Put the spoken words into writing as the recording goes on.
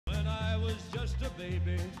just a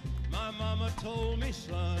baby, my mama told me,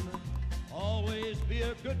 son, always be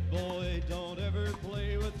a good boy, don't ever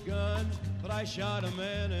play with guns. But I shot a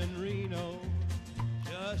man in Reno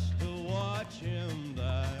just to watch him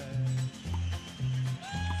die.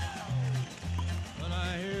 When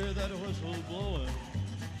I hear that whistle blowing,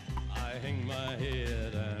 I hang my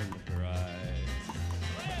head and cry.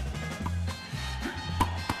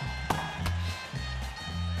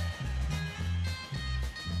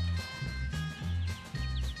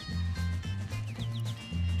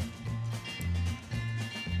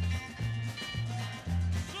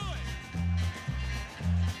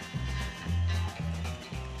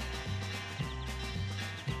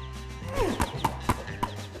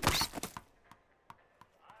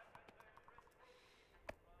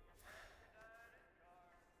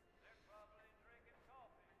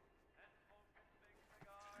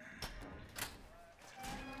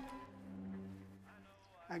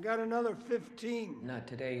 I got another 15. Not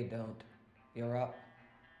today, you don't. You're up.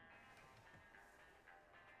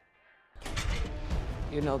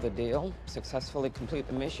 You know the deal. Successfully complete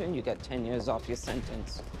the mission, you get 10 years off your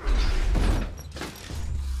sentence.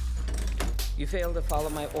 You fail to follow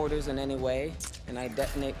my orders in any way, and I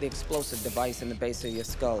detonate the explosive device in the base of your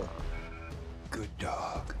skull. Good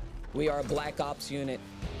dog. We are a black ops unit,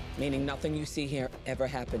 meaning nothing you see here ever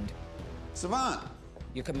happened. Savant!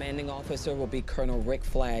 Your commanding officer will be Colonel Rick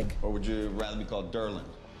Flagg. Or would you rather be called Derlin?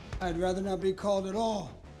 I'd rather not be called at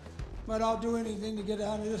all. But I'll do anything to get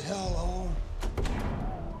out of this hellhole.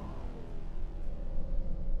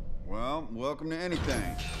 Well, welcome to anything.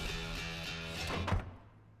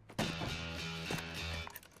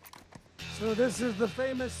 So this is the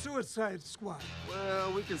famous Suicide Squad.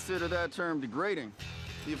 Well, we consider that term degrading.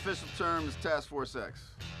 The official term is Task Force X.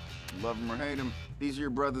 Love them or hate them, these are your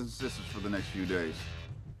brothers and sisters for the next few days.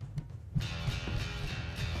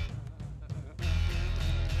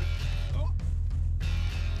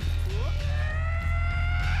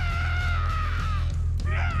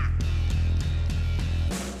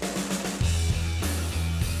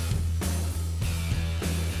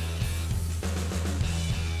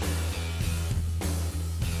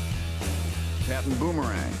 Captain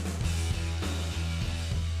Boomerang,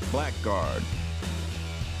 Blackguard,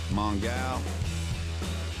 Mongal,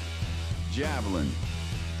 Javelin,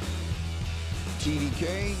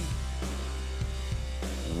 TDK,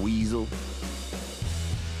 Weasel,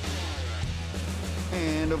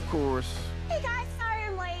 and of course... Hey guys, sorry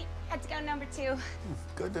I'm late. Had to go number 2.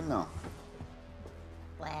 Good to know.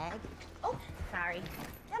 Flag. Oh, sorry.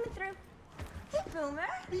 Coming through. Hey, Boomer.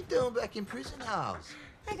 What are you doing back in prison house?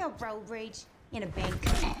 I got road rage in a bank.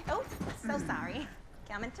 Oh, so sorry.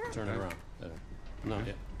 Coming through. Turn it around. No.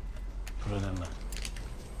 Yeah. Put it in there.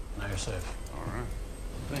 Now you're safe. All right.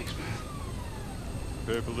 Thanks, man.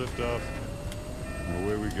 Prepare for liftoff, and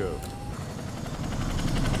away we go.